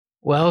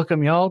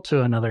Welcome, y'all,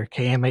 to another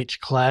KMH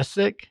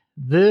Classic.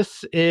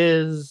 This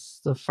is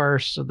the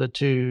first of the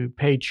two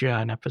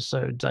Patreon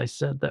episodes I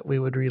said that we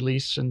would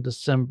release in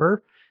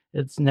December.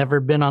 It's never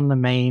been on the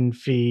main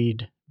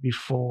feed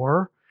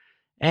before,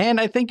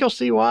 and I think you'll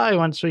see why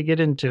once we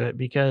get into it,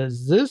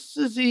 because this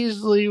is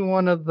easily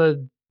one of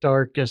the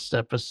darkest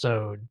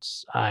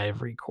episodes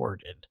I've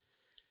recorded.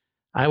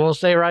 I will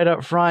say right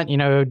up front,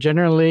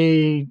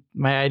 generally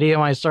my idea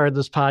when I started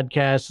this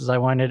podcast is I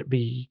wanted it to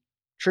be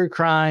true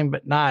crime,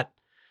 but not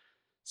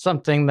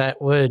something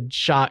that would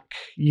shock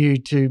you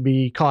to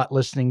be caught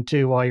listening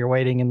to while you're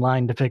waiting in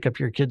line to pick up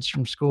your kids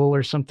from school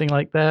or something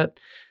like that.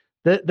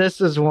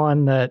 This is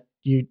one that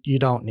you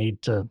don't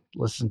need to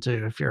listen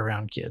to if you're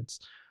around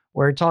kids.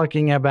 We're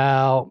talking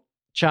about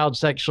child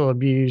sexual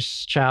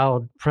abuse,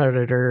 child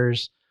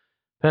predators,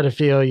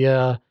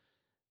 pedophilia,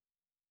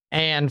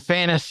 and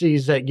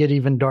fantasies that get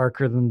even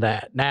darker than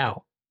that.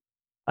 Now,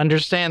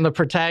 understand the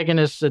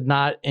protagonist did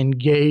not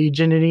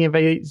engage in any of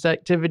these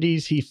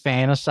activities. He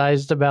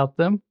fantasized about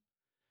them.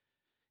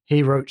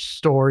 He wrote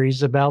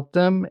stories about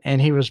them,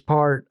 and he was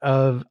part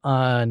of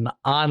an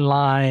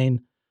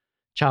online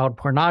child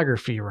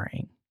pornography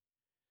ring.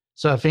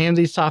 So if any of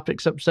these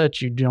topics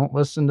upset you, don't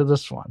listen to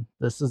this one.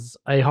 This is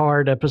a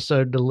hard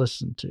episode to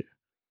listen to.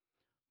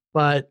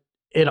 But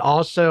it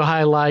also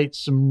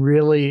highlights some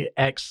really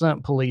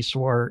excellent police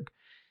work,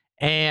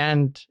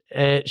 and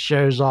it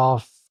shows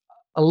off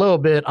a little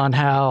bit on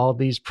how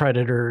these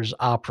predators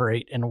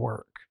operate and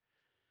work.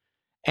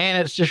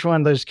 And it's just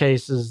one of those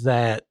cases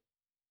that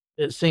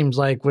it seems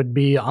like would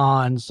be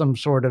on some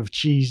sort of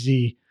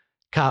cheesy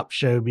cop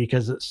show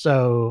because it's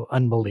so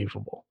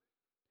unbelievable.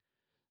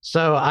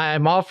 So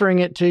I'm offering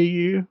it to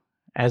you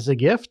as a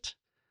gift.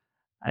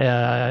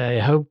 I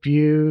hope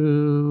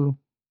you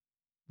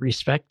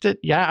respect it.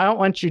 Yeah, I don't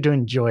want you to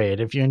enjoy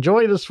it. If you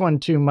enjoy this one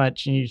too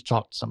much, you need to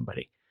talk to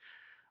somebody.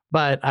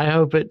 But I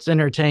hope it's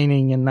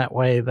entertaining in that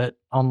way that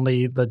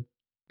only the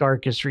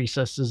darkest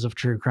recesses of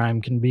true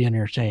crime can be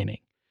entertaining.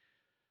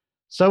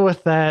 So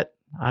with that,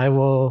 I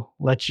will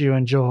let you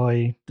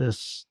enjoy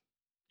this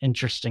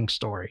interesting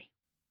story.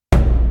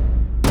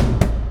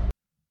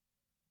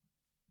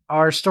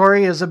 Our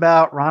story is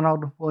about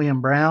Ronald William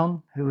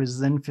Brown, who is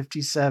then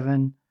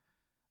 57,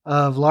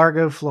 of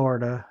Largo,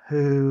 Florida,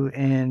 who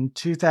in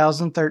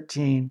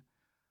 2013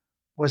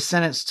 was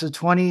sentenced to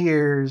 20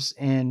 years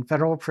in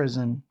federal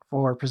prison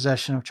for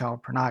possession of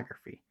child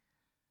pornography.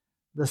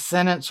 The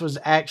sentence was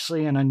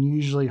actually an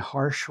unusually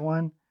harsh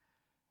one.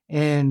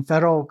 In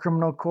federal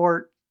criminal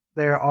court,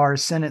 there are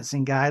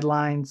sentencing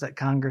guidelines that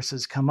Congress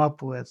has come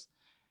up with,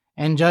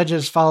 and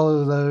judges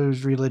follow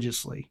those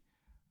religiously.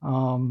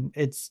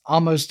 It's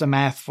almost a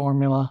math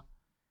formula,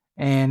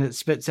 and it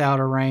spits out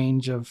a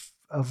range of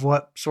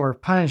what sort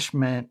of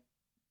punishment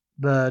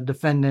the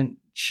defendant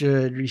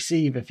should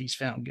receive if he's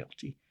found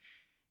guilty.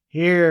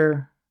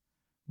 Here,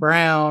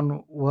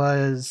 Brown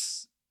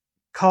was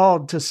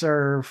called to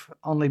serve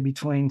only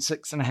between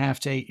 6.5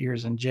 to 8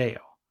 years in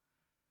jail.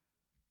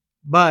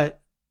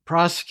 But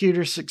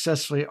prosecutors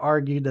successfully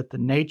argued that the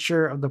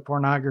nature of the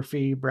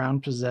pornography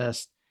Brown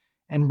possessed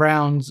and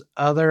Brown's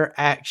other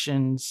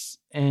actions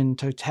in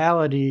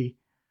totality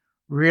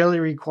really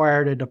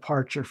required a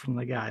departure from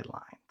the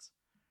guidelines.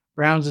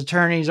 Brown's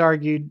attorneys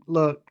argued,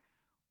 look,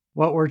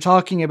 what we're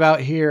talking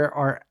about here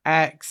are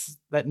acts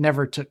that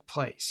never took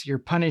place. You're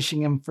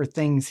punishing him for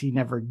things he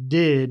never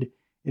did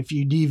if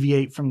you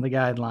deviate from the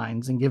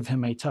guidelines and give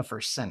him a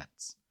tougher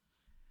sentence.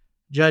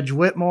 Judge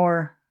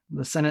Whitmore,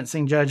 the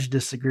sentencing judge,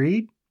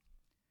 disagreed.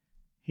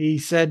 He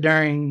said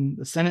during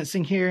the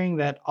sentencing hearing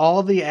that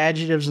all the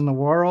adjectives in the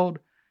world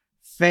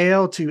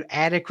fail to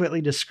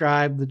adequately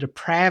describe the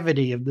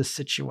depravity of this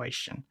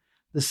situation.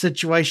 The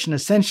situation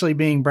essentially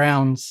being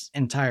Brown's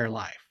entire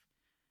life.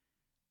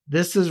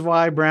 This is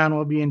why Brown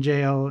will be in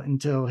jail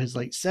until his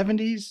late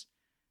 70s,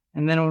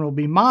 and then will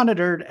be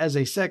monitored as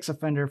a sex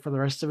offender for the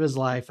rest of his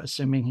life,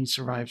 assuming he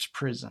survives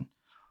prison.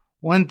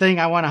 One thing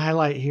I want to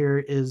highlight here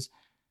is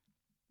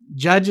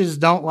judges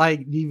don't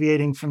like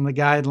deviating from the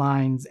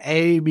guidelines,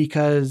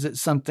 because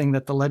it's something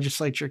that the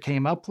legislature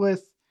came up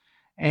with.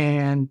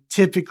 And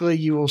typically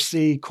you will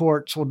see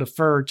courts will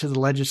defer to the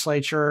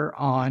legislature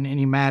on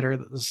any matter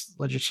that the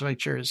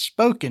legislature is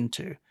spoken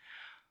to.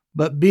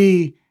 But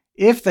B,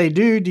 if they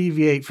do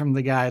deviate from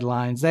the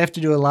guidelines, they have to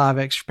do a lot of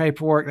extra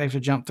paperwork. They have to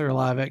jump through a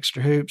lot of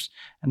extra hoops,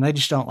 and they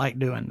just don't like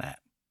doing that.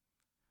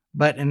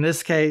 But in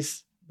this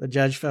case, the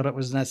judge felt it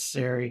was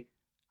necessary.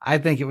 I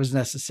think it was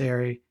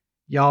necessary.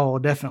 Y'all will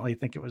definitely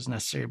think it was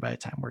necessary by the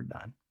time we're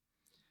done.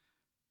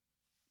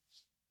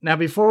 Now,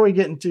 before we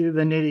get into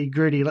the nitty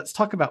gritty, let's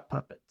talk about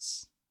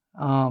puppets.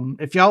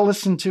 If y'all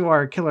listened to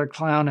our Killer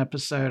Clown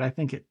episode, I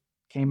think it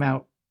came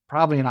out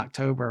probably in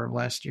October of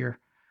last year.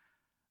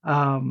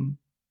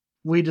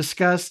 We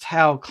discussed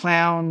how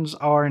clowns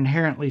are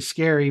inherently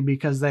scary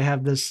because they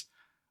have this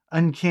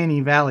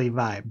uncanny valley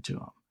vibe to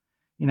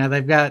them.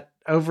 They've got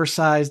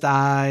oversized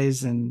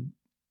eyes and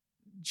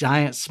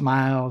giant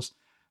smiles.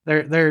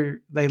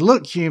 They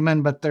look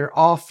human, but they're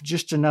off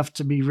just enough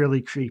to be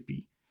really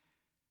creepy.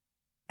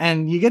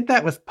 And you get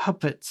that with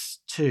puppets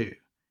too.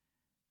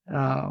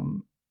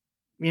 Um,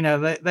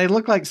 they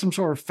look like some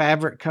sort of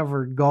fabric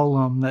covered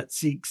golem that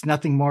seeks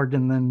nothing more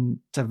than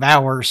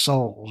devour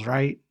souls,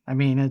 right? I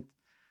mean,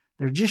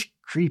 they're just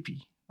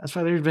creepy. That's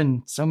why there's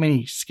been so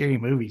many scary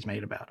movies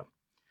made about them.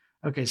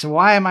 Okay, so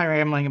why am I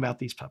rambling about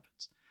these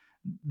puppets?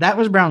 That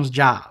was Brown's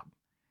job.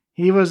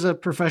 He was a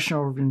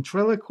professional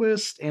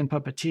ventriloquist and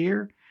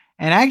puppeteer,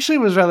 and actually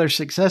was rather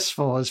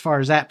successful as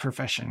far as that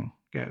profession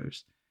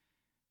goes.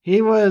 He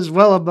was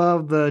well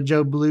above the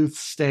Joe Bluth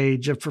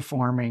stage of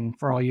performing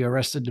for all you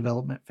Arrested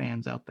Development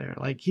fans out there.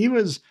 Like, he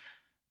was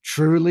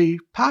truly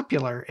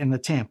popular in the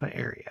Tampa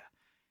area.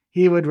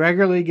 He would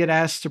regularly get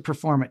asked to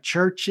perform at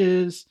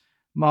churches,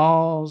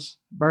 malls,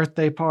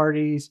 birthday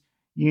parties,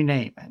 you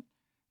name it.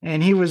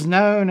 And he was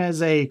known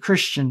as a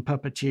Christian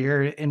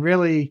puppeteer and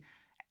really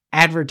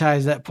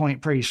advertised that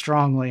point pretty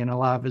strongly in a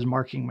lot of his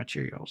marketing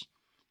materials.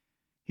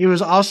 He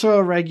was also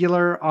a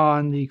regular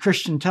on the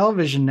Christian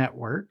television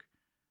network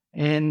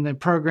in the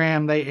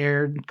program they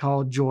aired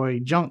called Joy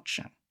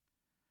Junction.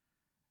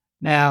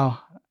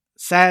 Now,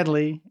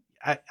 sadly,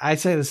 I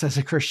say this as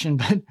a Christian,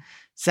 but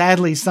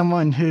sadly,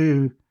 someone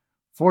who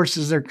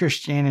forces their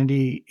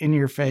Christianity in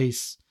your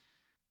face,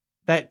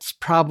 that's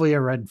probably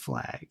a red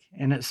flag,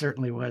 and it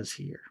certainly was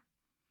here.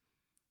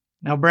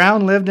 Now,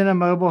 Brown lived in a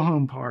mobile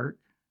home park,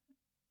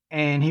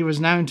 and he was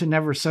known to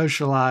never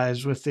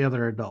socialize with the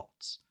other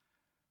adults.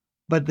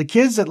 But the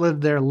kids that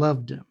lived there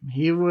loved him.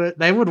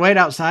 They would wait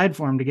outside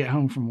for him to get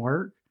home from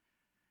work,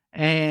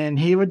 and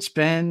he would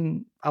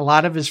spend a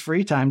lot of his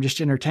free time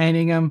just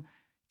entertaining them,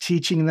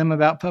 teaching them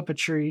about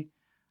puppetry.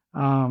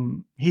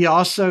 He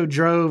also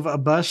drove a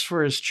bus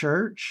for his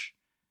church.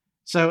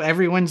 So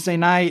every Wednesday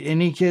night,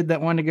 any kid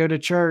that wanted to go to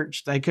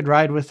church, they could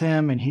ride with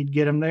him and he'd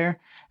get them there.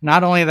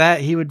 Not only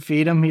that, he would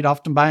feed them. He'd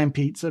often buy them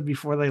pizza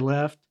before they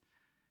left.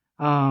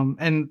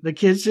 And the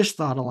kids just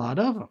thought a lot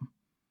of him.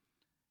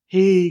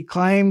 He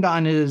claimed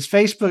on his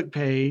Facebook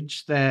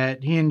page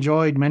that he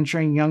enjoyed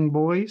mentoring young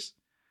boys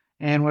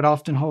and would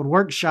often hold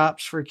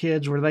workshops for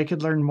kids where they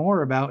could learn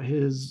more about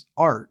his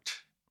art,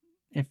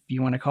 if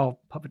you want to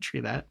call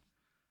puppetry that.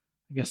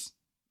 I guess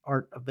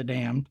art of the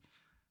damned.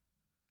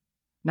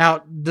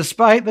 Now,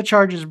 despite the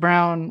charges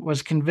Brown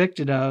was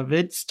convicted of,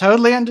 it's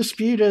totally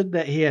undisputed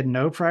that he had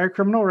no prior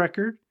criminal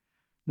record,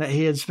 that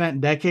he had spent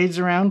decades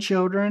around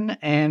children,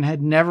 and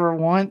had never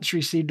once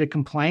received a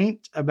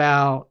complaint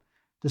about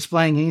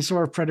displaying any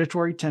sort of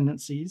predatory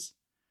tendencies.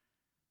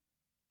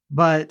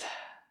 But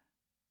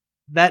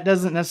that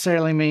doesn't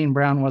necessarily mean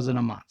Brown wasn't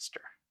a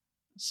monster.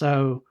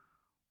 So,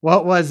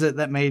 what was it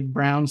that made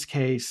Brown's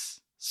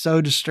case so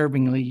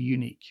disturbingly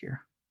unique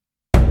here?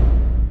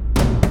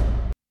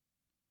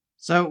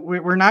 So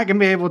we're not going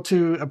to be able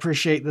to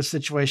appreciate the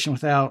situation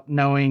without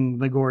knowing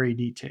the gory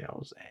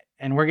details.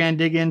 And we're going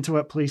to dig into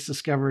what police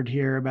discovered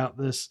here about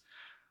this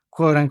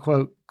quote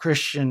unquote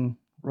Christian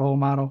role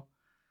model.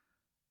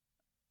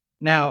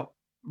 Now,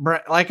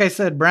 like I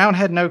said, Brown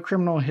had no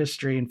criminal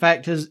history. In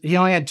fact, he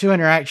only had 2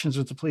 interactions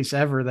with the police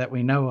ever that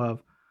we know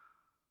of.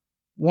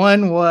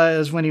 One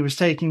was when he was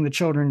taking the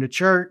children to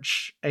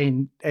church.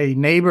 A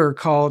neighbor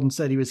called and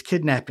said he was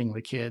kidnapping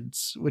the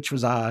kids, which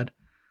was odd.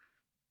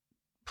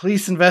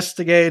 Police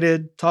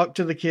investigated, talked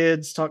to the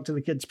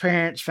kids'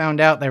 parents, found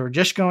out they were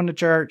just going to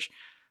church.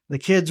 The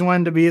kids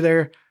wanted to be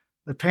there.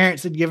 The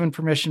parents had given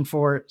permission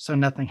for it, so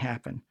nothing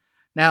happened.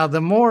 Now,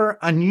 the more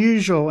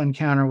unusual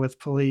encounter with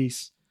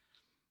police,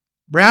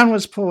 Brown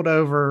was pulled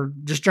over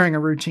just during a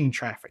routine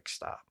traffic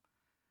stop.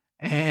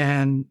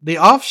 And the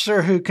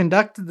officer who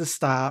conducted the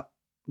stop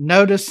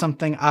noticed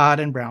something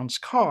odd in Brown's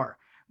car.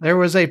 There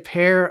was a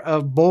pair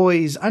of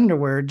boys'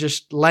 underwear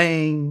just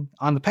laying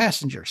on the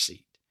passenger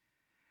seat.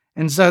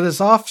 And so this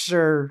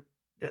officer,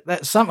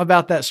 something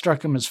about that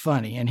struck him as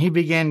funny. And he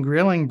began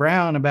grilling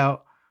Brown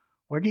about,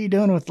 what are you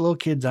doing with little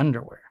kids'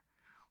 underwear?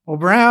 Well,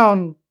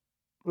 Brown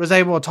was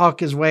able to talk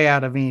his way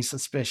out of any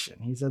suspicion.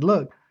 He said,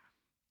 look,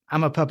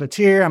 I'm a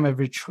puppeteer. I'm a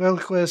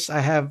ventriloquist. I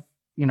have,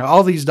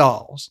 all these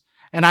dolls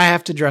and I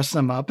have to dress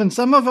them up. And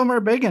some of them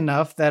are big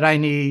enough that I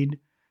need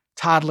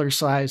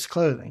toddler-sized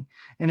clothing.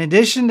 In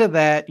addition to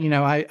that,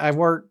 I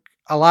work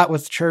a lot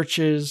with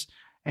churches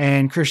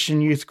and Christian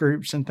youth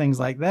groups and things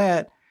like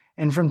that.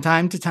 And from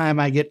time to time,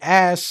 I get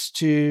asked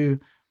to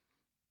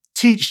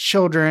teach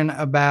children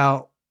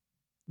about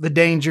the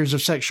dangers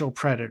of sexual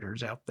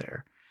predators out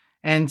there.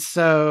 And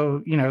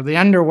so, the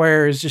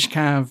underwear is just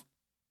kind of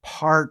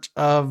part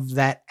of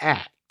that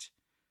act.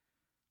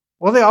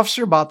 Well, the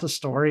officer bought the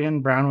story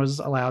and Brown was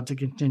allowed to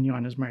continue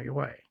on his merry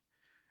way.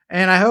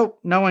 And I hope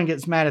no one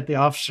gets mad at the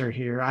officer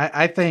here.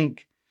 I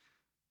think,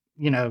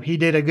 he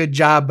did a good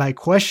job by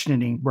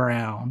questioning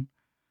Brown,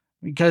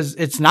 because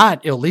it's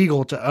not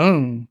illegal to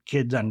own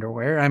kids'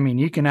 underwear. I mean,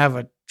 you can have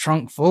a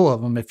trunk full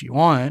of them if you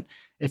want.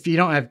 If you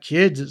don't have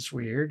kids, it's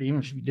weird. Even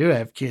if you do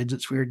have kids,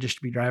 it's weird just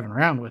to be driving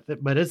around with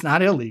it, but it's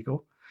not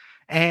illegal.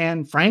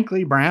 And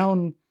frankly,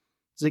 Brown's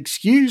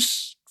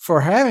excuse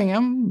for having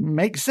them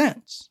makes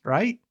sense,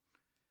 right?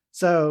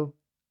 So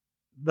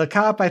the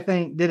cop, I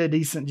think, did a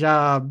decent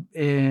job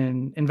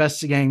in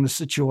investigating the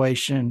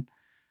situation.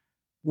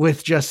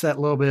 with just that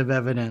little bit of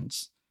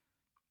evidence.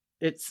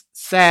 It's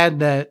sad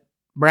that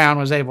Brown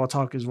was able to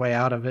talk his way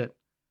out of it.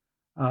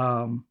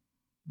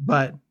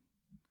 But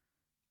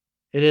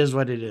it is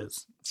what it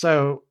is.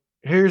 So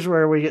here's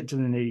where we get to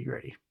the nitty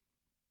gritty.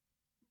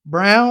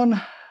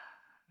 Brown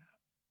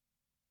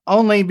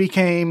only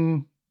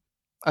became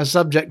a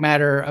subject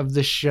matter of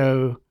this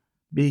show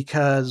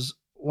because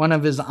one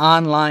of his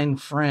online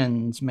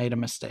friends made a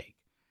mistake.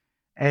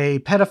 A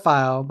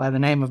pedophile by the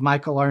name of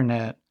Michael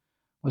Arnett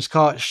was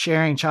caught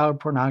sharing child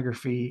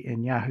pornography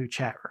in Yahoo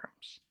chat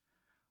rooms.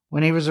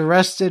 When he was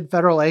arrested,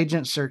 federal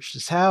agents searched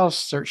his house,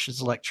 searched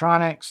his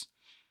electronics,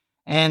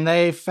 and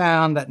they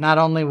found that not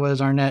only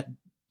was Arnett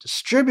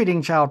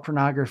distributing child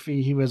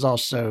pornography, he was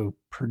also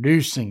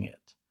producing it.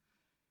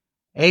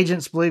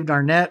 Agents believed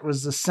Arnett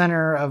was the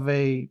center of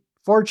a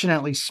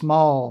fortunately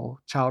small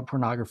child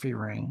pornography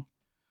ring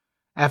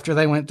after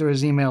they went through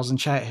his emails and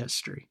chat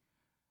history.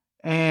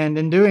 And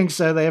in doing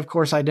so, they, of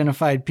course,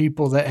 identified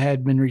people that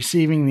had been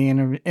receiving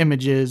the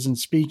images and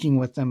speaking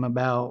with them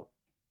about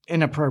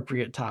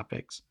inappropriate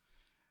topics.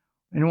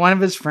 And one of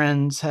his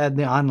friends had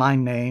the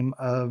online name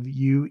of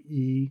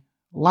U.E.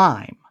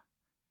 Lime.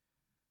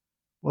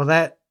 Well,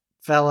 that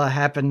fella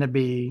happened to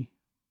be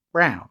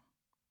Brown.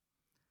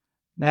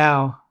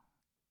 Now,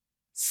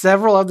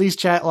 several of these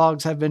chat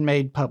logs have been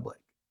made public.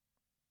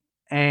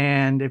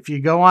 And if you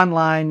go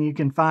online, you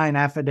can find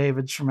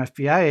affidavits from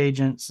FBI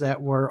agents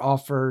that were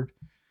offered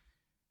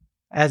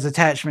as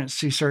attachments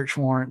to search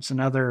warrants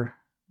and other,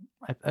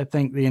 I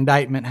think the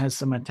indictment has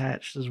some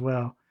attached as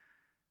well.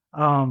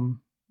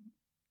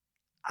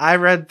 I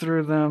read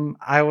through them.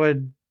 I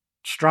would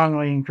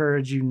strongly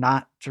encourage you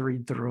not to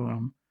read through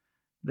them.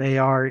 They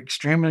are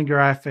extremely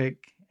graphic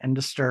and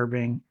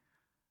disturbing.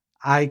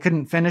 I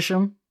couldn't finish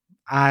them.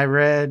 I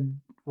read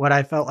what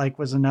I felt like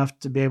was enough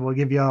to be able to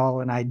give you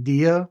all an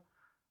idea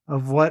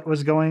of what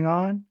was going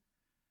on.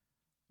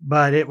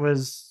 But it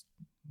was,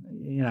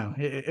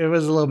 it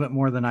was a little bit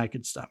more than I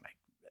could stomach.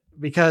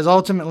 Because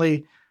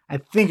ultimately, I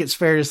think it's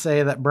fair to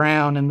say that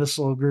Brown and this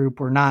little group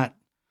were not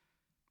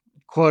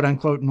quote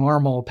unquote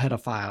normal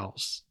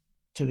pedophiles,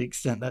 to the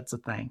extent that's a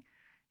thing.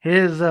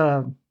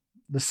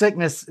 The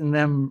sickness in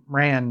them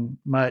ran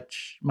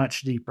much,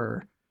 much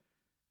deeper,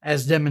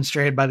 as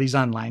demonstrated by these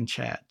online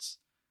chats.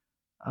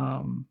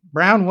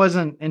 Brown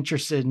wasn't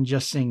interested in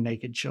just seeing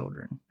naked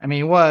children. I mean,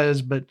 he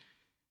was, but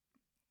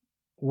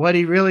what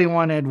he really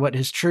wanted, what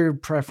his true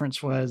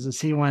preference was,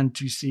 is he wanted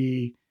to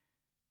see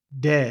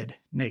dead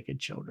naked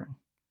children.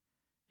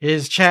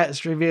 His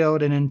chats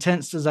revealed an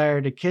intense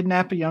desire to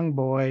kidnap a young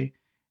boy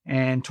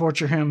and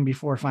torture him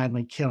before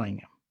finally killing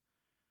him.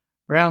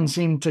 Brown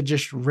seemed to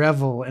just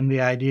revel in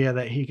the idea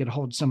that he could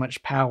hold so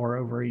much power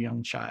over a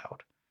young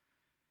child.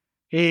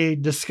 He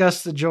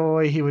discussed the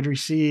joy he would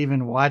receive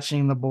in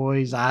watching the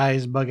boy's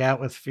eyes bug out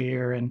with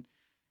fear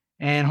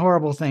and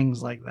horrible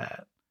things like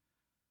that.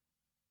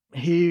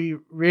 The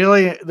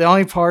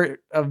only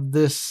part of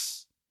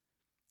this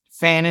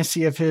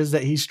fantasy of his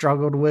that he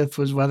struggled with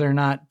was whether or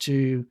not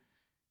to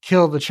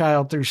kill the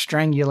child through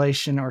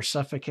strangulation or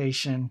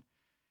suffocation.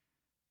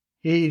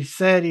 He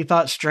said he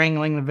thought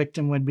strangling the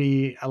victim would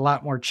be a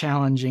lot more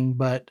challenging,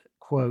 but,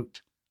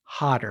 quote,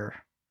 hotter,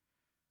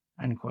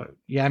 unquote.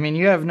 Yeah, I mean,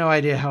 you have no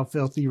idea how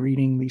filthy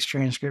reading these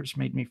transcripts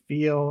made me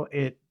feel.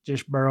 It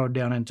just burrowed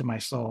down into my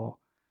soul.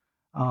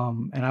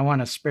 And I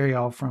want to spare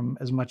y'all from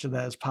as much of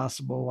that as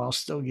possible while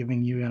still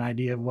giving you an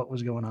idea of what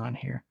was going on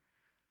here.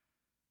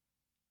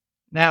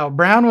 Now,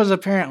 Brown was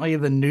apparently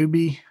the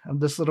newbie of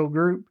this little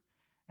group,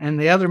 and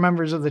the other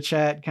members of the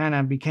chat kind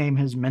of became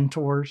his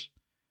mentors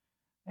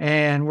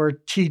and were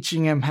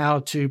teaching him how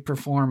to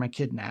perform a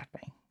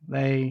kidnapping.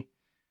 They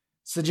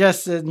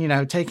suggested,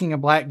 taking a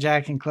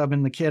blackjack and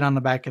clubbing the kid on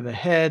the back of the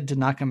head to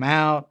knock him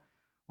out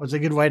was a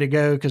good way to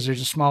go because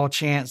there's a small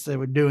chance they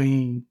would do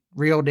any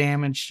real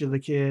damage to the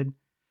kid.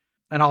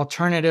 An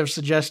alternative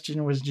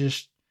suggestion was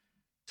just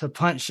to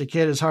punch the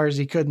kid as hard as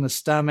he could in the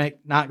stomach,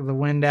 knock the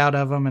wind out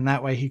of him, and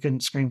that way he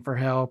couldn't scream for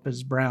help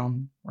as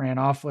Brown ran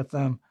off with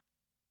them.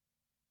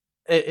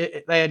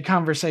 They had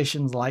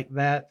conversations like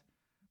that.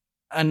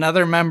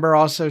 Another member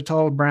also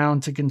told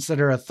Brown to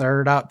consider a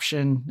third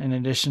option in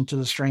addition to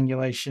the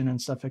strangulation and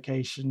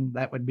suffocation.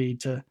 That would be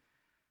to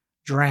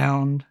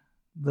drown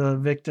the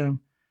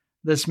victim.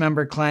 This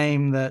member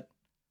claimed that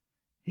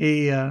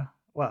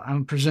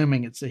I'm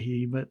presuming it's a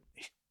he, but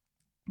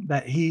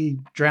that he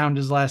drowned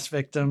his last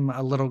victim,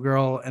 a little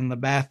girl, in the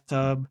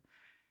bathtub,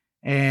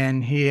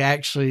 and he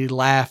actually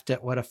laughed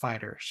at what a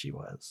fighter she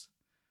was.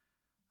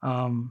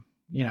 I'm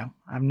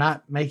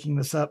not making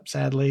this up,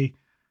 sadly.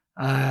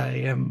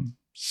 I am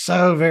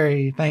so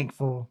very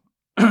thankful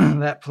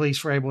that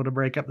police were able to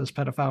break up this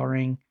pedophile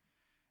ring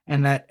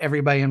and that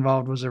everybody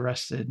involved was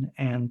arrested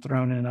and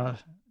thrown in a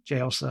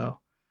jail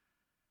cell.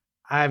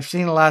 I've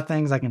seen a lot of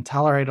things. I can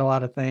tolerate a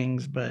lot of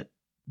things, but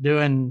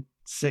doing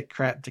sick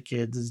crap to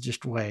kids is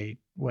just way,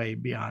 way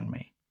beyond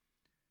me.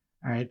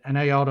 All right. I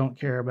know y'all don't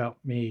care about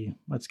me.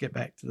 Let's get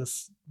back to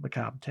this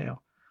macabre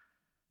tale.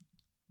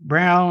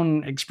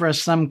 Brown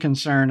expressed some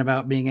concern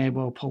about being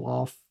able to pull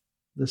off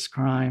this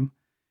crime.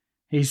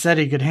 He said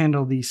he could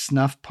handle the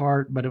snuff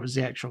part, but it was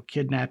the actual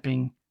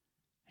kidnapping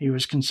he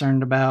was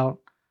concerned about.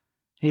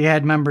 He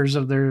had members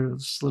of their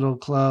little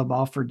club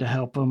offered to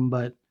help him,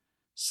 but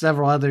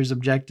several others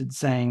objected,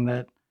 saying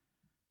that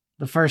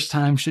the first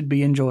time should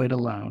be enjoyed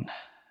alone.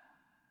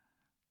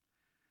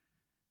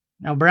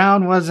 Now,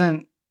 Brown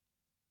wasn't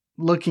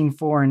looking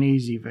for an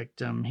easy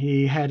victim.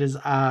 He had his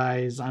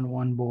eyes on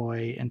one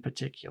boy in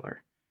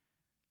particular.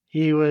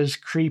 He was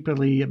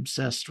creepily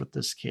obsessed with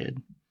this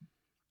kid.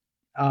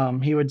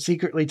 He would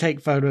secretly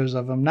take photos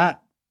of him,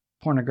 not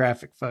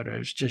pornographic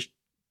photos, just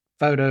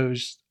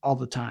photos all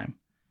the time.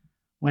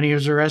 When he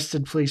was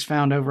arrested, police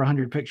found over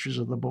 100 pictures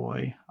of the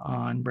boy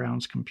on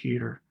Brown's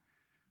computer.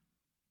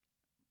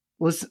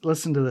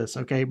 Listen to this,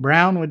 okay?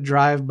 Brown would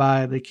drive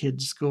by the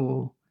kid's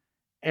school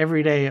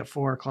every day at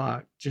 4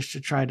 o'clock just to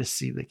try to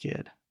see the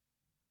kid.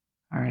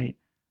 All right?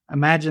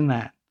 Imagine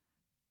that.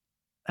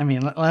 I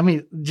mean,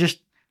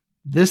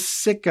 this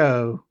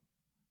sicko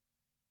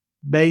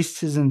based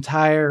his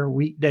entire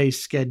weekday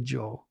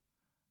schedule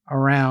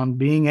around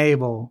being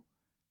able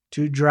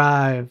to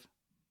drive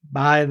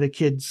by the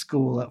kid's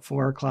school at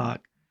 4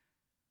 o'clock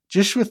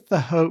just with the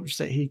hopes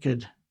that he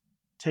could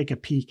take a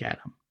peek at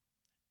him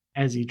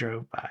as he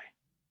drove by.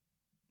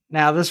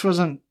 Now, this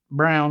wasn't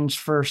Brown's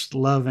first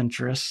love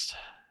interest,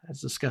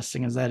 as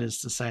disgusting as that is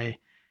to say.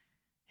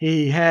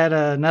 He had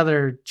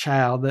another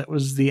child that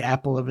was the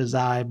apple of his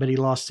eye, but he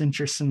lost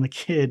interest in the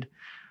kid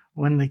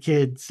when the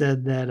kid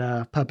said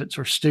that puppets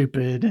were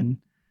stupid and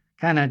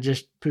kind of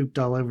just pooped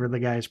all over the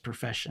guy's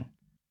profession.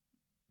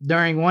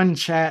 During one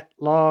chat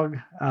log,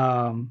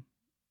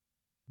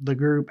 the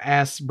group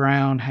asked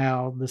Brown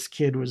how this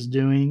kid was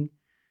doing,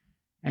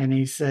 and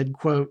he said,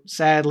 quote,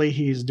 "Sadly,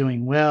 he's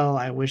doing well.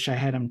 I wish I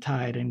had him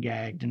tied and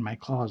gagged in my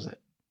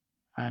closet,"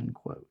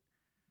 unquote.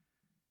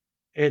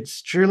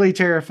 It's truly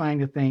terrifying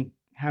to think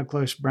how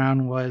close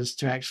Brown was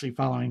to actually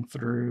following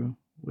through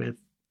with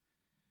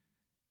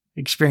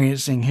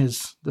experiencing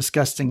his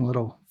disgusting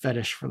little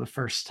fetish for the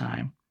first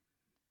time.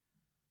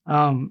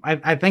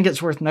 I think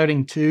it's worth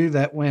noting, too,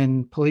 that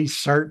when police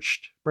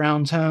searched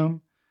Brown's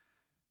home,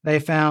 they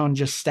found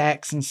just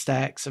stacks and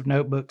stacks of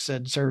notebooks that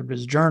had served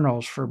as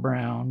journals for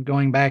Brown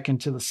going back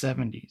into the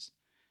 70s.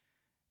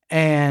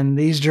 And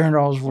these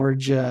journals were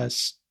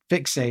just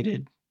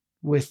fixated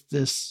with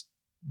this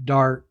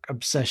dark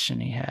obsession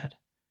he had.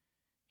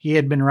 He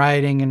had been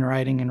writing and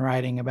writing and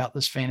writing about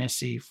this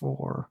fantasy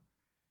for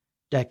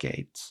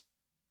decades.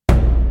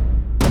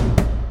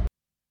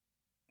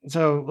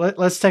 So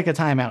let's take a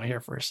time out here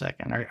for a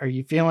second. Are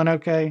you feeling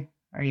okay?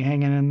 Are you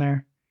hanging in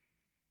there?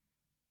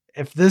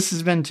 If this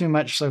has been too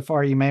much so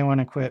far, you may want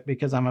to quit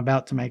because I'm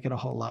about to make it a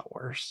whole lot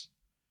worse.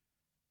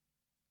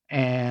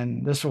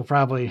 And this will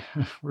probably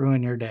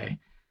ruin your day.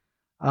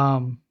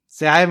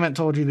 See, I haven't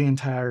told you the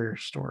entire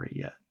story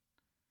yet.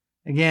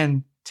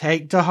 Again,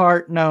 take to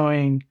heart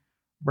knowing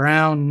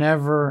Brown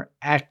never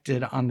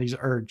acted on these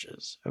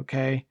urges,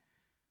 okay?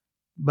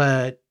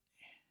 But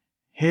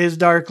his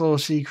dark little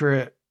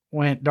secret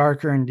went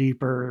darker and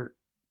deeper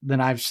than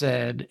I've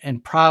said,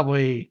 and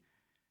probably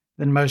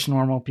than most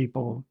normal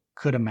people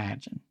could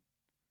imagine.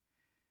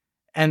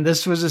 And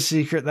this was a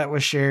secret that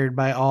was shared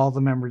by all the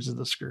members of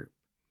this group.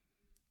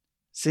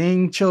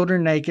 Seeing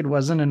children naked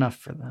wasn't enough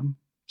for them.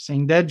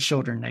 Seeing dead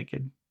children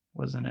naked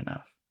wasn't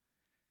enough.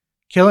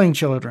 Killing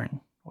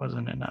children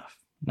wasn't enough.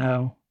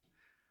 No,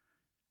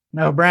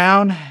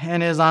 Brown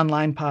and his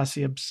online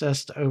posse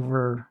obsessed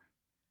over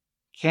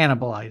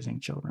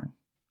cannibalizing children.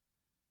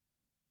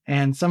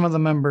 And some of the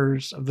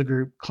members of the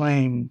group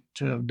claim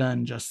to have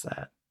done just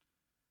that.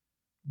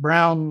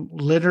 Brown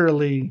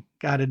literally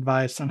got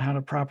advice on how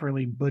to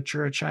properly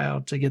butcher a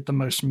child to get the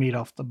most meat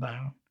off the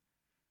bone.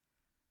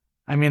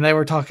 I mean, they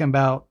were talking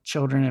about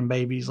children and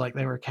babies like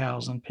they were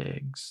cows and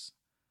pigs,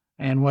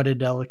 and what a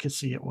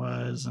delicacy it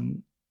was.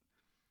 And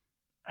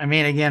I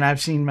mean, again,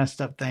 I've seen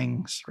messed up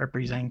things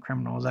representing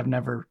criminals.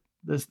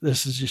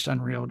 This is just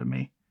unreal to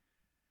me.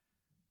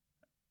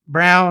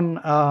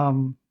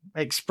 Brown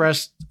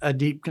expressed a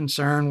deep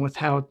concern with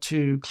how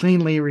to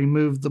cleanly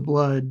remove the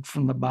blood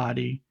from the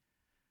body,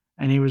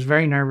 and he was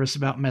very nervous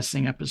about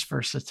messing up his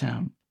first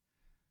attempt.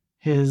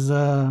 His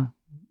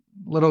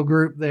little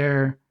group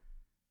there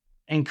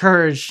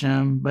encouraged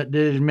him, but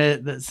did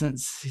admit that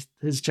since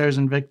his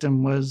chosen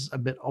victim was a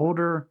bit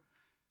older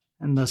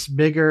and thus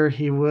bigger,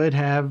 he would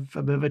have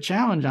a bit of a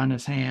challenge on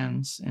his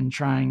hands in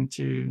trying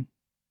to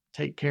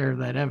take care of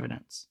that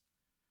evidence.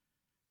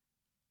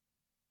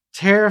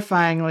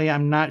 Terrifyingly,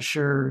 I'm not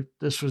sure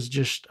this was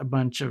just a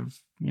bunch of,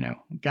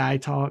 guy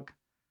talk.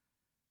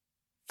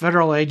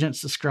 Federal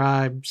agents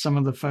described some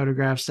of the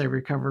photographs they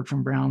recovered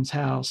from Brown's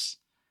house,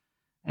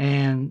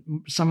 and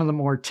some of the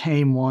more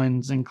tame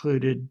ones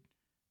included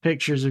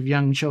pictures of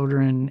young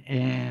children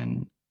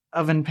in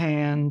oven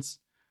pans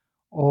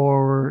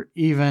or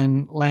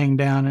even laying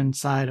down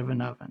inside of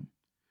an oven.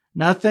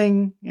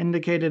 Nothing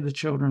indicated the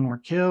children were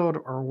killed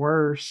or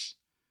worse,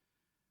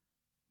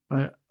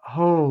 but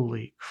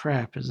holy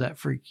crap, is that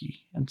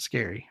freaky and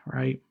scary,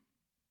 right?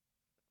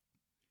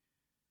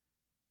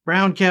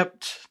 Brown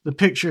kept the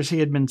pictures he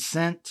had been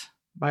sent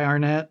by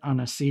Arnett on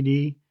a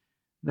CD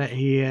that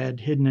he had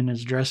hidden in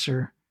his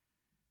dresser.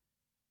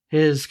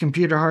 His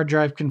computer hard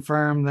drive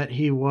confirmed that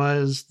he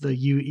was the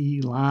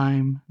UE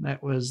Lime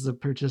that was the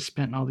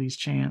participant in all these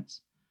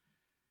chants.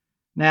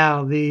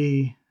 Now,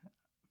 the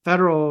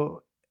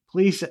federal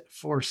police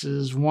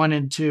forces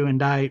wanted to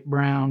indict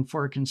Brown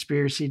for a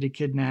conspiracy to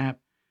kidnap,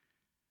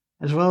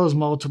 as well as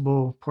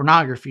multiple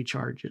pornography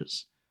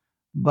charges.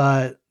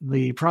 But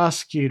the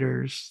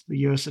prosecutors, the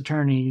U.S.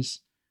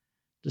 attorneys,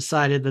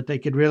 decided that they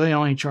could really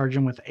only charge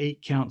him with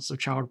 8 counts of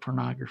child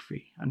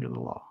pornography under the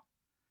law.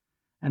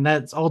 And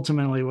that's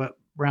ultimately what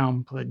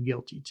Brown pled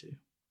guilty to.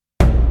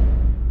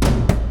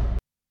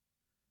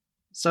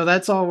 So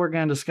that's all we're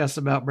going to discuss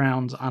about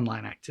Brown's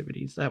online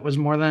activities. That was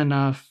more than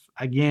enough.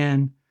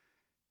 Again,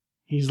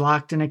 he's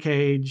locked in a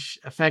cage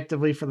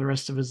effectively for the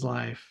rest of his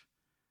life.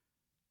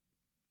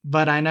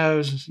 But I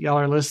know y'all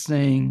are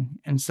listening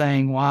and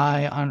saying,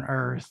 why on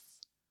earth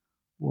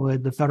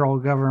would the federal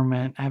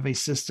government have a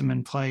system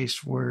in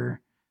place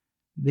where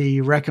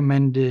the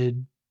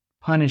recommended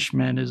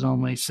punishment is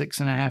only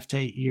 6.5 to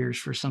 8 years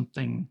for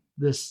something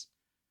this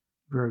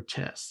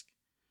grotesque?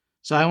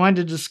 So I wanted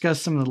to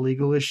discuss some of the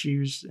legal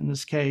issues in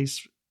this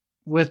case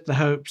with the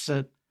hopes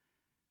that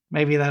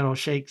maybe that'll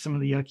shake some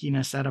of the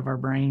yuckiness out of our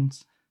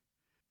brains.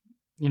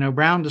 You know,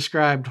 Brown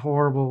described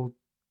horrible,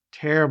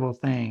 terrible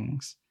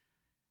things,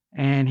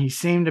 and he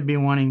seemed to be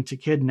wanting to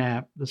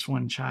kidnap this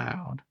one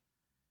child.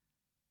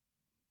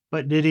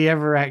 But did he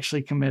ever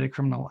actually commit a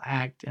criminal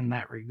act in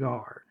that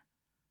regard?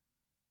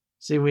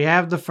 See, we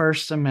have the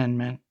First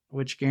Amendment,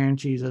 which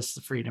guarantees us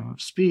the freedom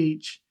of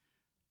speech,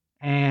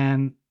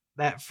 and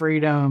that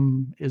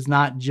freedom is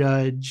not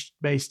judged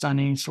based on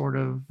any sort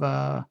of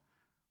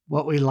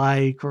what we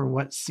like or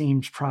what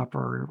seems proper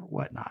or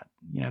whatnot.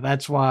 You know,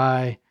 that's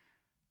why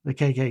the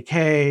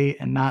KKK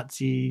and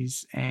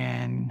Nazis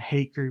and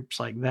hate groups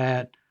like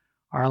that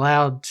are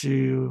allowed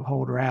to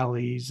hold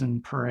rallies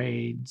and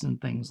parades and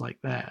things like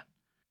that.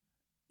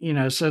 You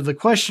know, so the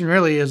question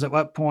really is, at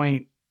what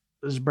point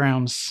does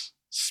Brown's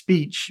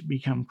speech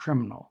become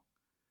criminal?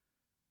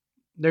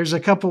 There's a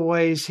couple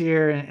ways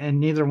here,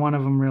 and neither one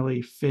of them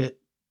really fit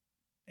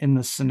in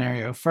this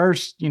scenario.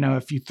 First, you know,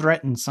 if you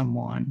threaten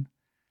someone,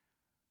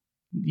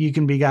 you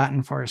can be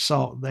gotten for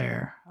assault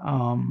there.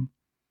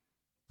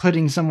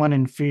 Putting someone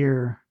in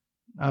fear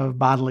of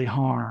bodily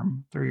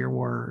harm through your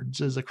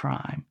words is a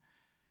crime.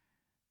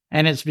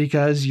 And it's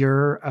because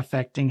you're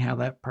affecting how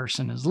that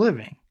person is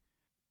living.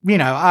 You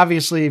know,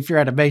 obviously, if you're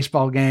at a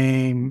baseball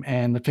game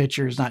and the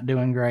pitcher is not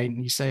doing great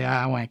and you say,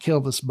 I want to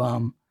kill this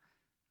bum,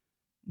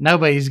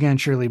 nobody's going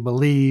to truly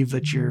believe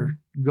that you're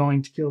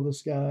going to kill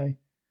this guy.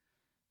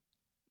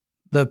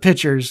 The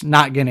pitcher's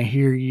not going to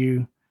hear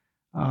you,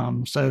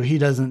 so he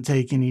doesn't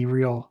take any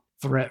real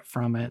threat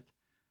from it.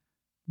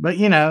 But,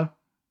 you know,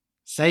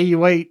 say you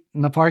wait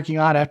in the parking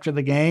lot after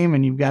the game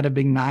and you've got a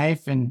big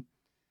knife and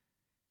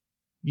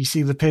you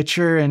see the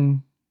pitcher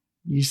and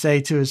you say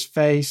to his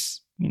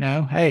face, you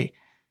know, hey,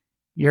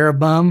 you're a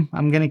bum,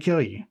 I'm going to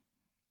kill you.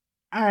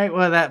 All right,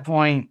 well, at that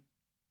point,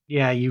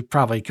 yeah, you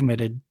probably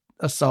committed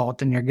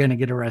assault and you're going to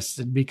get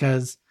arrested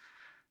because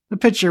the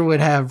pitcher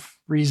would have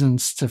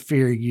reasons to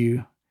fear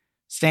you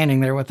standing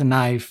there with a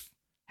knife,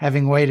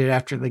 having waited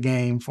after the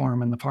game for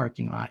him in the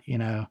parking lot. You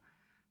know,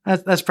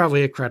 that's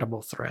probably a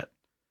credible threat.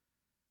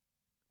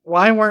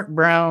 Why weren't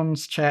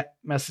Brown's chat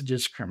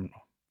messages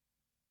criminal?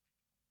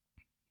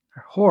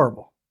 They're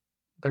horrible.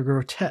 They're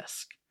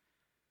grotesque.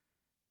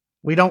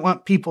 We don't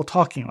want people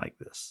talking like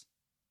this.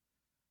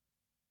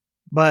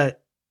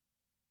 But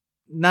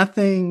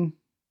nothing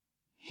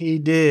he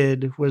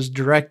did was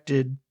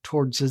directed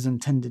towards his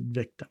intended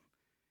victim.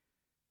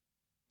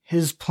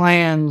 His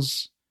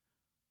plans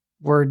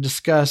were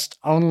discussed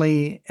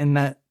only in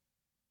that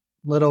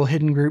little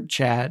hidden group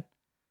chat.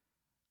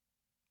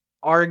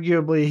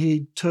 Arguably,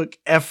 he took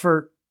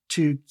effort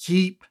to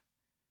keep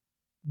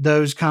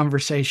those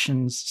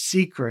conversations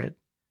secret.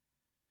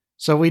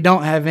 So we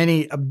don't have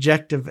any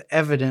objective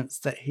evidence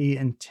that he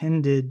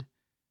intended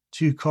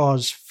to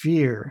cause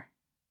fear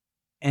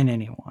in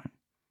anyone.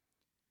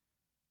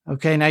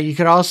 Okay, now you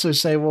could also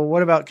say, well,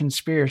 what about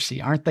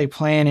conspiracy? Aren't they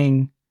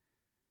planning?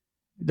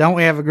 Don't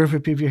we have a group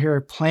of people here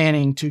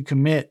planning to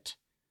commit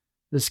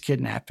this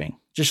kidnapping,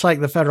 just like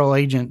the federal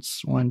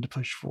agents wanted to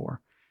push for?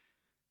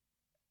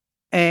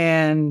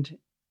 And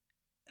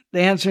the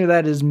answer to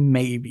that is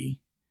maybe.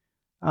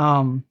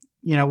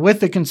 You know, with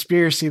the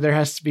conspiracy, there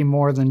has to be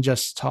more than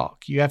just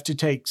talk. You have to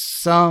take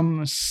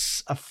some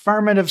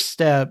affirmative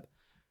step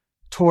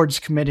towards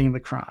committing the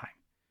crime.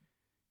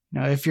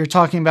 Now, if you're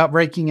talking about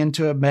breaking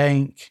into a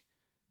bank,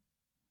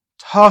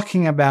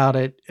 talking about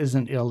it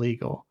isn't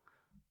illegal.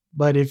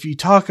 But if you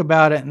talk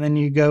about it and then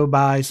you go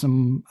buy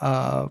some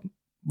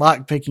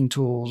lock-picking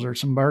tools or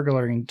some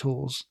burglaring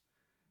tools,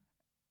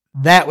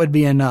 that would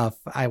be enough,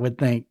 I would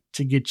think,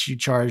 to get you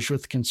charged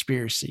with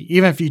conspiracy.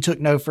 Even if you took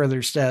no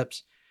further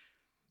steps,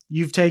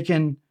 you've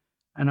taken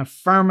an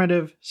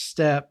affirmative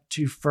step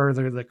to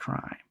further the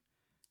crime.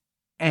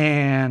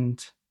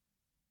 And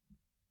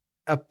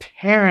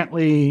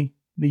apparently,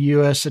 the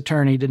U.S.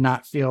 attorney did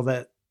not feel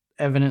that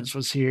evidence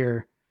was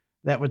here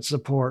that would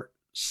support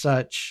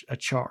such a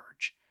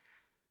charge.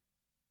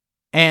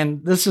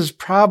 And this is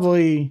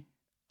probably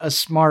a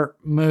smart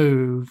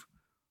move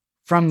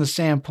from the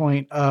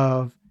standpoint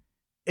of,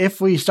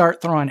 if we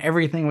start throwing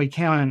everything we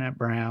can at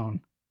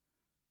Brown,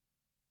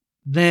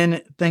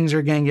 then things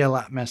are going to get a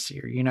lot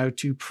messier.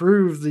 To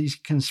prove the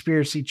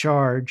conspiracy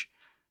charge,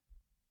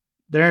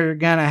 they're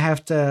going to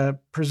have to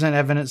present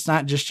evidence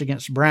not just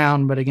against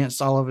Brown, but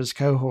against all of his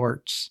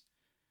cohorts,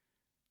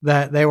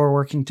 that they were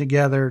working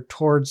together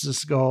towards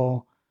this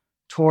goal,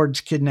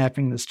 towards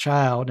kidnapping this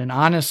child. And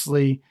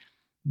honestly,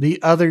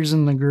 the others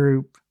in the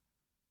group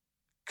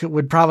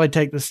would probably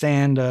take the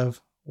stand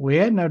of, we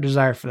had no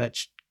desire for that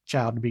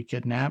child to be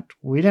kidnapped.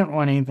 We didn't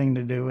want anything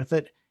to do with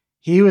it.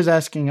 He was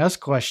asking us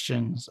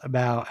questions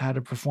about how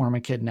to perform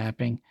a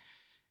kidnapping,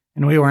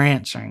 and we were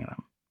answering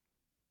them.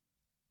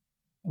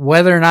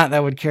 Whether or not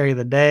that would carry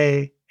the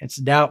day, it's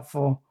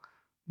doubtful,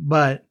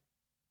 but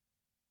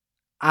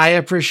I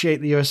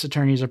appreciate the U.S.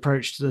 Attorney's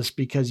approach to this,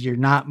 because you're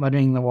not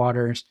muddying the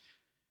waters.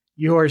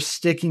 You're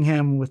sticking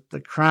him with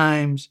the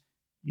crimes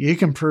you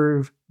can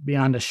prove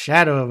beyond a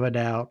shadow of a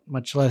doubt,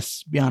 much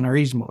less beyond a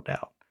reasonable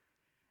doubt.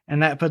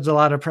 And that puts a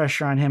lot of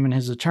pressure on him and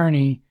his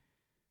attorney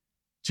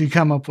to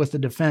come up with a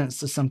defense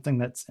to something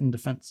that's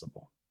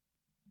indefensible.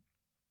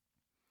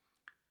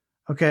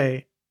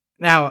 Okay,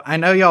 now I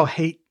know y'all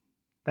hate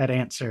that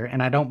answer,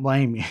 and I don't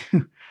blame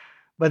you,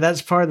 but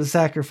that's part of the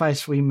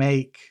sacrifice we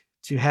make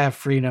to have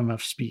freedom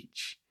of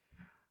speech.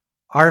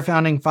 Our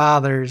founding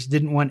fathers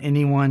didn't want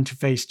anyone to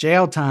face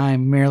jail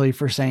time merely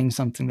for saying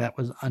something that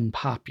was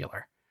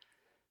unpopular.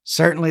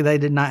 Certainly they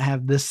did not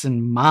have this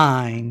in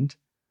mind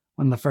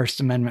when the First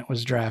Amendment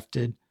was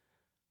drafted,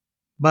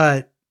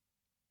 but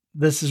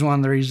this is one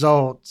of the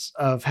results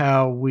of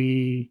how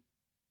we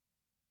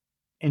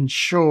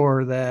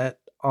ensure that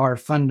our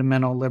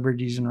fundamental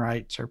liberties and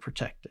rights are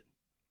protected.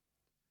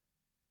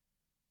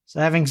 So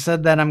having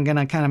said that, I'm going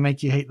to kind of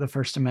make you hate the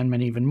First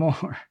Amendment even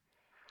more.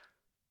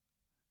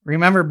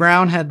 Remember,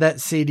 Brown had that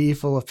CD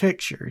full of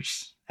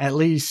pictures. At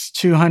least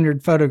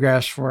 200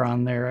 photographs were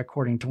on there,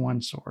 according to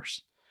one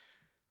source.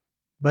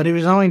 But he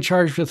was only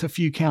charged with a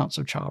few counts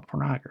of child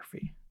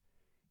pornography.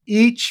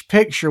 Each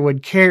picture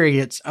would carry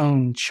its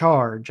own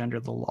charge under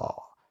the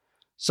law.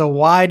 So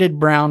why did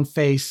Brown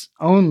face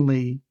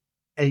only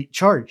 8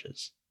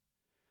 charges?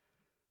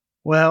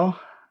 Well,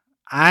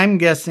 I'm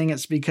guessing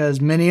it's because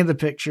many of the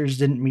pictures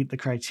didn't meet the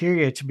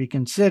criteria to be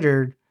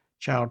considered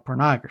child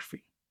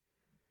pornography.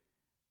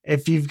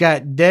 If you've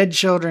got dead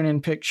children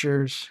in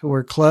pictures who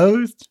are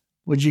clothed,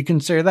 would you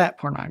consider that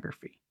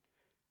pornography?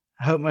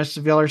 I hope most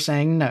of y'all are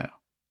saying no.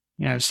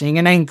 Seeing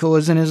an ankle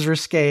isn't as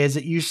risque as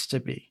it used to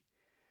be.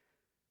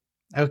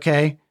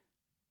 Okay,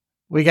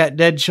 we got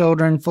dead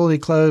children fully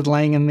clothed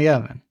laying in the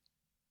oven.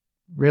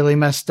 Really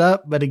messed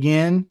up, but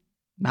again,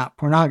 not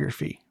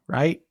pornography,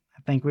 right?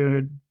 I think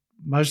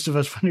most of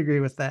us would agree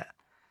with that.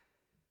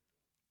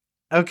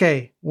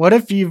 Okay, what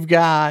if you've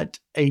got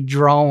a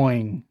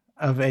drawing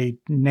of a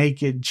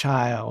naked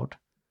child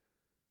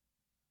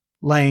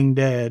laying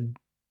dead,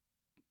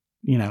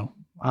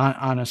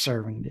 on a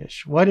serving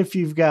dish? What if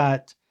you've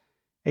got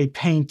a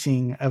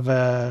painting of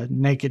a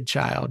naked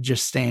child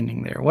just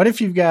standing there? What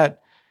if you've got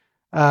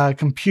a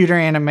computer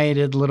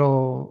animated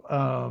little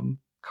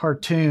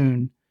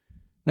cartoon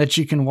that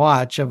you can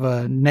watch of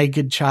a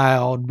naked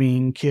child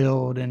being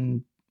killed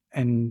and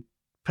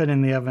put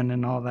in the oven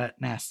and all that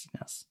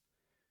nastiness?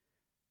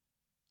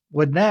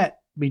 Would that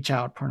be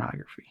child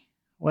pornography?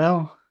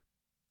 Well,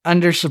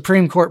 under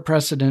Supreme Court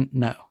precedent,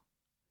 no.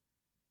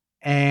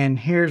 And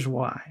here's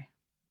why.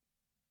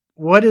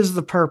 What is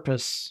the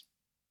purpose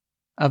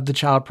of the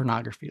child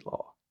pornography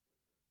law?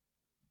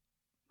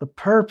 The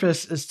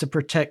purpose is to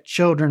protect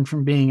children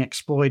from being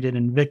exploited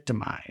and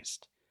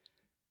victimized.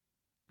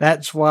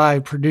 That's why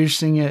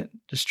producing it,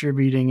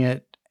 distributing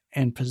it,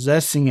 and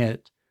possessing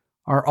it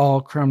are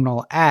all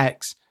criminal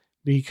acts,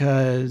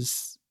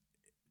 because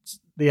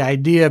the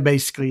idea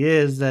basically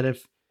is that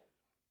if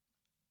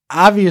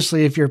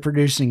you're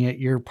producing it,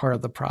 you're part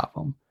of the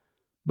problem.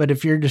 But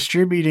if you're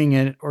distributing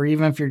it, or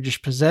even if you're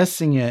just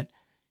possessing it,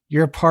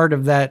 you're part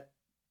of that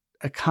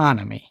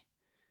economy.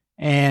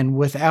 And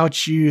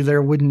without you,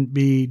 there wouldn't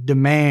be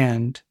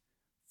demand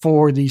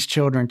for these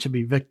children to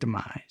be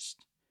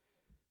victimized.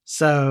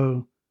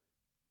 So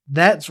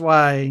that's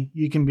why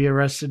you can be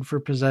arrested for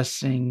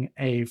possessing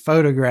a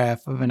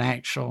photograph of an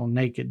actual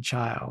naked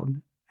child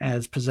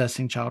as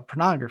possessing child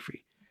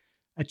pornography.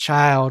 A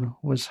child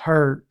was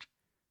hurt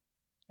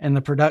in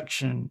the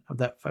production of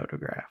that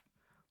photograph.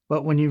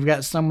 But when you've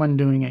got someone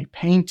doing a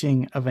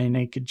painting of a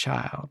naked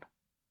child,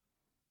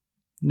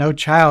 no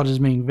child is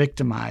being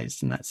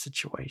victimized in that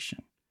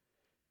situation.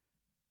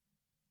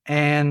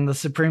 And the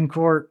Supreme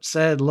Court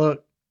said,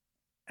 look,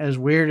 as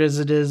weird as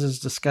it is, as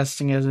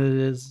disgusting as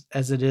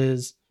it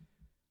is,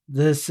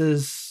 this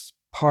is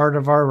part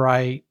of our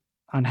right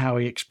on how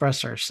we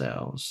express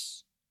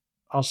ourselves,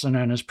 also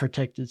known as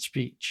protected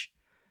speech.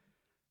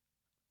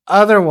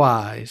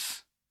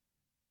 Otherwise,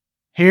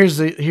 here's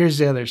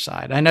the other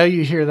side. I know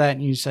you hear that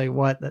and you say,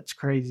 what? That's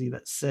crazy.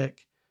 That's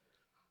sick.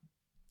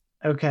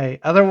 Okay.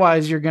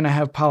 Otherwise, you're going to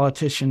have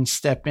politicians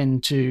step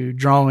into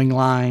drawing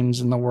lines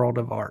in the world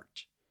of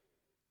art.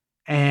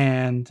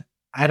 And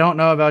I don't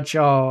know about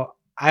y'all.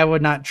 I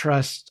would not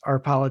trust our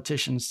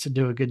politicians to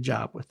do a good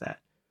job with that.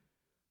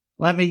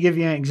 Let me give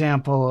you an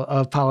example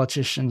of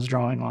politicians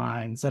drawing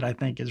lines that I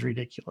think is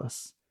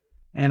ridiculous.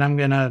 And I'm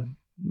going to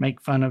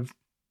make fun of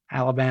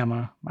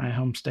Alabama, my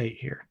home state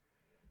here.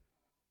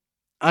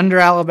 Under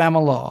Alabama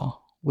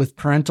law, with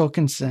parental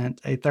consent,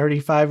 a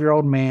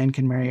 35-year-old man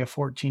can marry a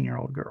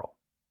 14-year-old girl.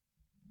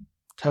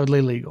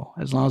 Totally legal,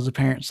 as long as the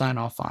parents sign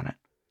off on it.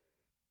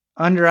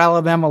 Under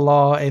Alabama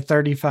law, a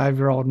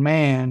 35-year-old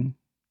man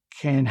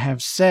can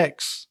have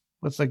sex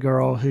with a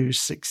girl who's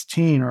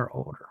 16 or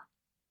older.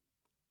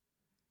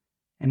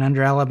 And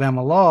under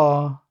Alabama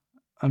law,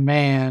 a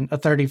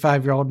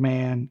 35-year-old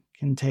man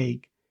can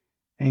take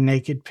a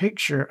naked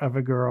picture of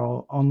a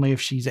girl only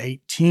if she's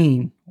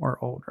 18 or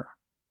older.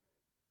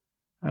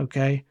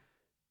 Okay?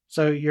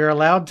 So you're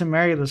allowed to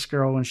marry this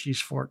girl when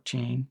she's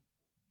 14.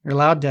 You're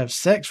allowed to have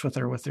sex with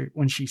her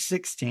when she's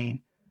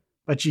 16,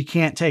 but you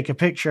can't take a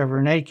picture of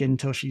her naked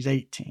until she's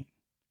 18.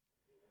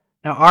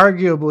 Now,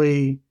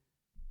 arguably,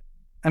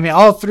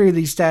 all three of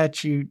these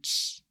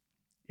statutes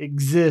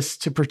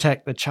exist to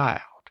protect the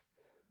child.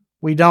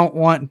 We don't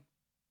want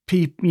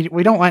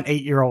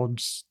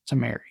 8-year-olds to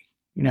marry.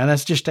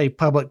 That's just a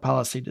public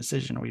policy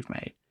decision we've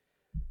made.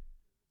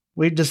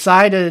 We've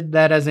decided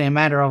that as a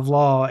matter of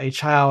law, a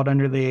child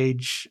under the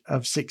age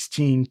of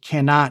 16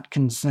 cannot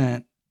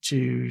consent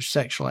to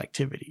sexual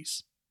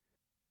activities.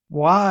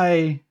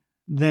 Why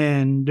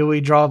then do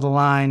we draw the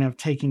line of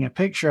taking a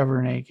picture of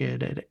her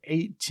naked at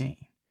 18?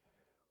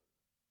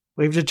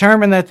 We've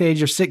determined that at the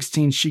age of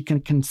 16, she can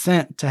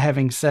consent to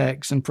having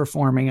sex and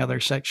performing other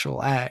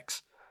sexual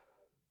acts,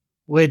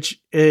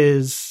 which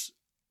is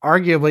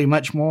arguably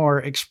much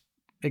more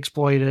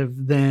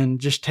exploitive than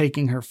just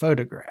taking her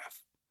photograph.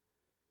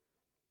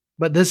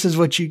 But this is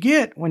what you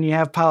get when you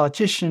have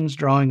politicians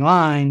drawing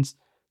lines.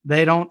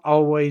 They don't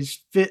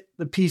always fit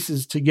the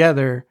pieces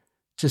together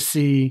to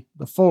see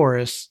the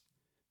forest.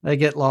 They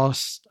get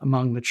lost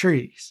among the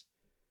trees.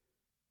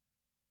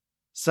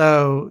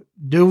 So,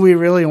 do we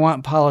really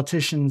want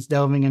politicians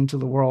delving into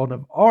the world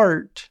of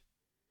art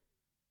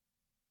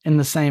in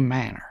the same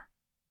manner?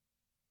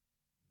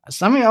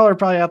 Some of y'all are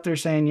probably out there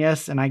saying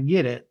yes, and I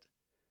get it.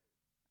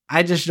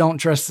 I just don't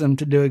trust them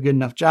to do a good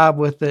enough job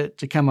with it,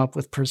 to come up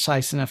with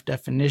precise enough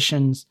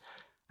definitions.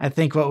 I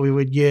think what we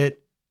would get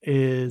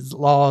is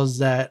laws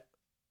that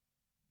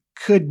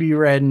could be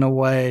read in a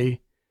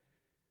way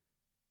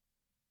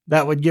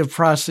that would give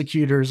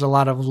prosecutors a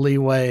lot of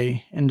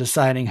leeway in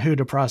deciding who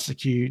to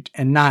prosecute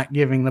and not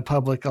giving the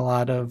public a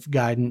lot of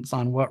guidance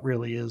on what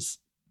really is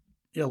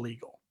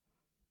illegal.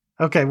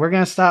 Okay, we're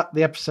going to stop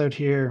the episode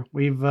here.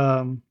 We've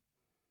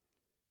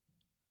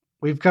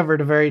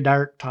covered a very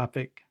dark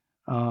topic.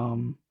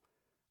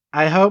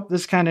 I hope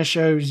this kind of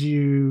shows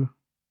you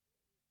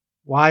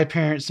why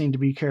parents need to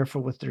be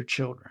careful with their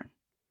children.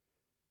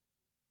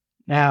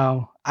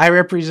 Now, I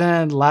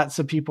represented lots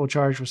of people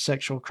charged with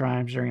sexual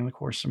crimes during the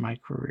course of my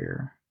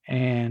career.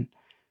 And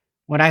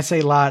when I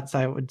say lots,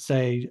 I would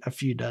say a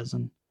few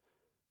dozen.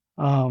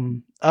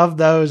 Of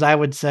those, I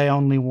would say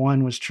only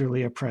one was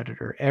truly a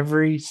predator.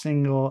 Every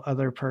single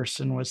other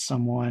person was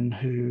someone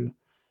who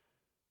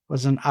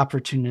was an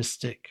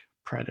opportunistic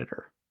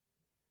predator,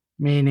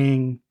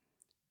 meaning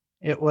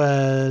it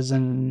was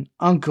an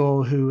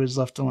uncle who was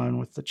left alone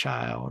with the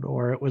child,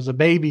 or it was a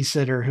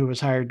babysitter who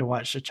was hired to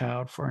watch the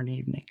child for an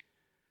evening.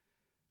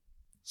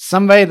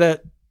 Somebody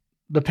that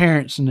the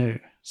parents knew,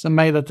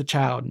 somebody that the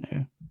child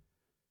knew.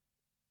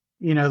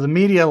 The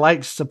media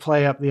likes to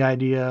play up the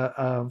idea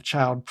of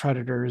child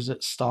predators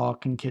that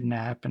stalk and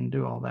kidnap and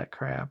do all that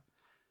crap.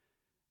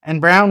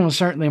 And Brown was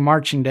certainly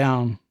marching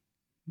down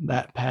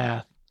that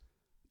path.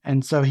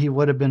 And so he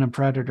would have been a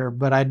predator.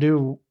 But I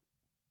do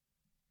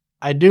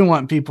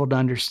want people to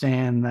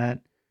understand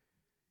that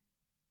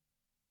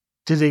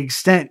to the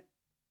extent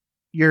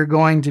you're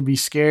going to be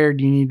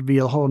scared, you need to be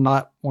a whole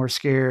lot more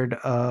scared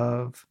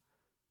of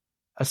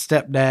a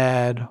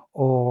stepdad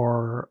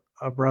or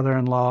a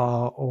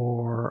brother-in-law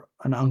or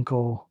an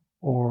uncle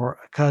or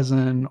a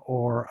cousin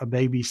or a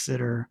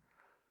babysitter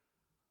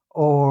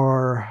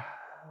or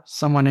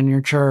someone in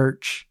your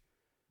church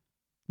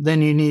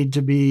than you need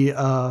to be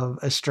of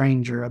a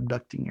stranger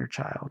abducting your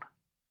child.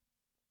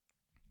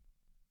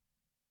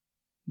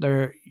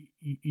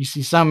 You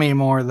see so many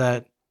more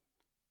that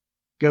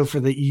go for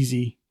the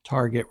easy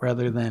target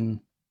rather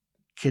than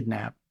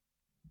kidnap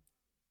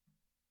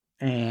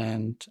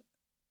and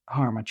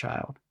harm a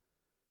child.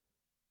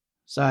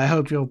 So I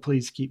hope you'll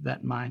please keep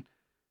that in mind.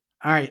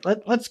 All right,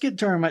 let's get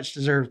to our much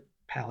deserved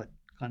palate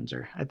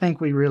cleanser. I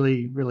think we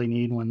really, really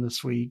need one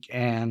this week.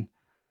 And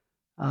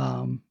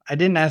I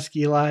didn't ask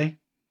Eli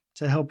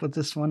to help with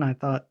this one. I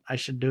thought I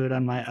should do it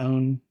on my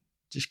own,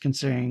 just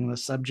considering the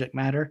subject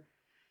matter.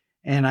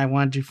 And I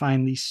wanted to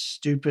find the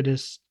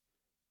stupidest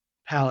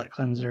palate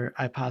cleanser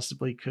I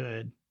possibly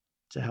could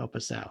to help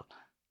us out.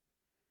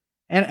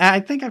 And I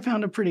think I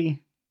found a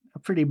pretty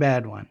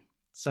bad one.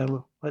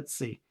 So let's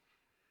see.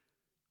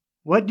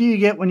 What do you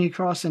get when you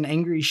cross an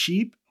angry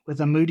sheep with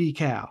a moody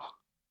cow?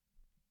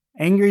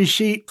 Angry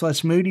sheep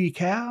plus moody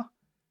cow?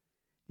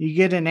 You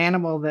get an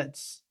animal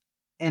that's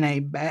in a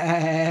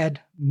bad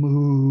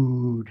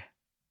mood.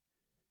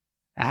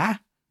 Ah?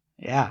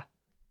 Yeah.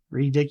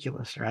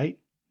 Ridiculous, right?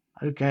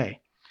 Okay.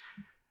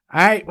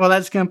 All right. Well,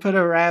 that's going to put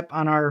a wrap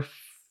on our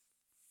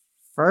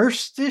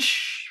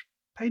first-ish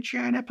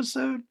Patreon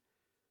episode.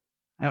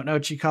 I don't know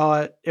what you call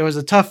it. It was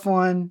a tough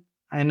one.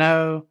 I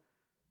know.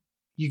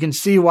 You can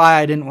see why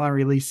I didn't want to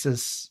release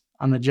this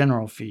on the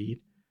general feed.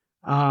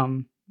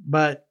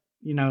 But,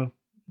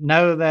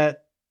 know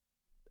that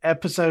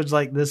episodes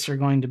like this are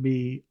going to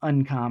be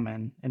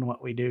uncommon in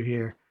what we do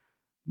here.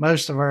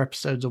 Most of our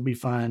episodes will be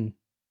fun,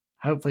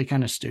 hopefully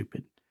kind of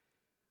stupid.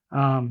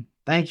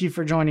 Thank you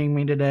for joining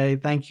me today.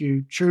 Thank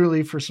you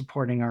truly for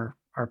supporting our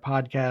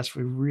podcast.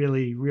 We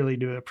really, really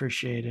do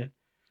appreciate it.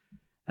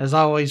 As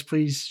always,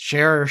 please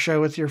share our show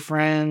with your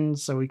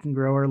friends so we can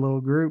grow our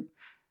little group.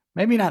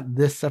 Maybe not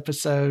this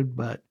episode,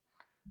 but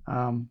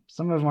some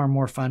of them are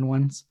more fun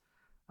ones.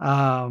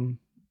 Our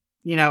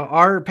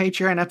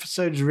Patreon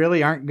episodes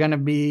really aren't going to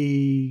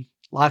be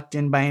locked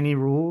in by any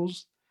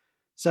rules.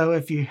 So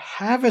if you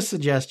have a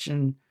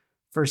suggestion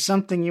for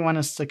something you want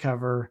us to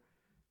cover,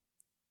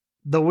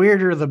 the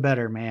weirder the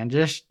better, man.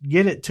 Just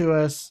get it to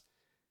us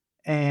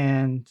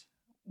and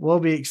we'll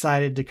be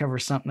excited to cover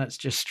something that's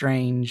just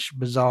strange,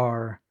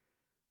 bizarre,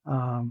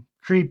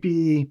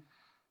 creepy,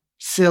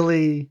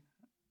 silly,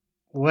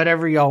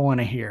 whatever y'all want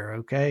to hear,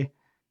 okay?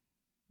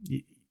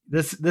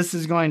 This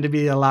is going to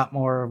be a lot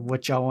more of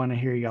what y'all want to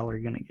hear, y'all are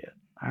going to get.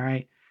 All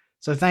right.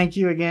 So thank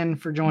you again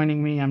for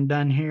joining me. I'm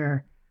done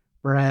here.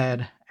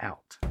 Brad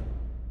out.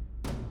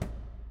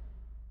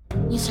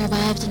 You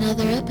survived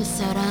another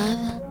episode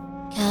of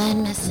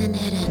Killing, Missing,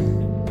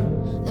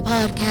 Hidden, the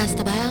podcast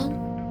about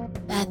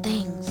bad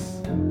things.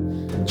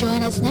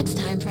 Join us next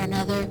time for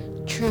another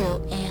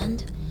true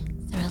and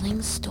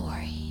thrilling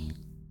story.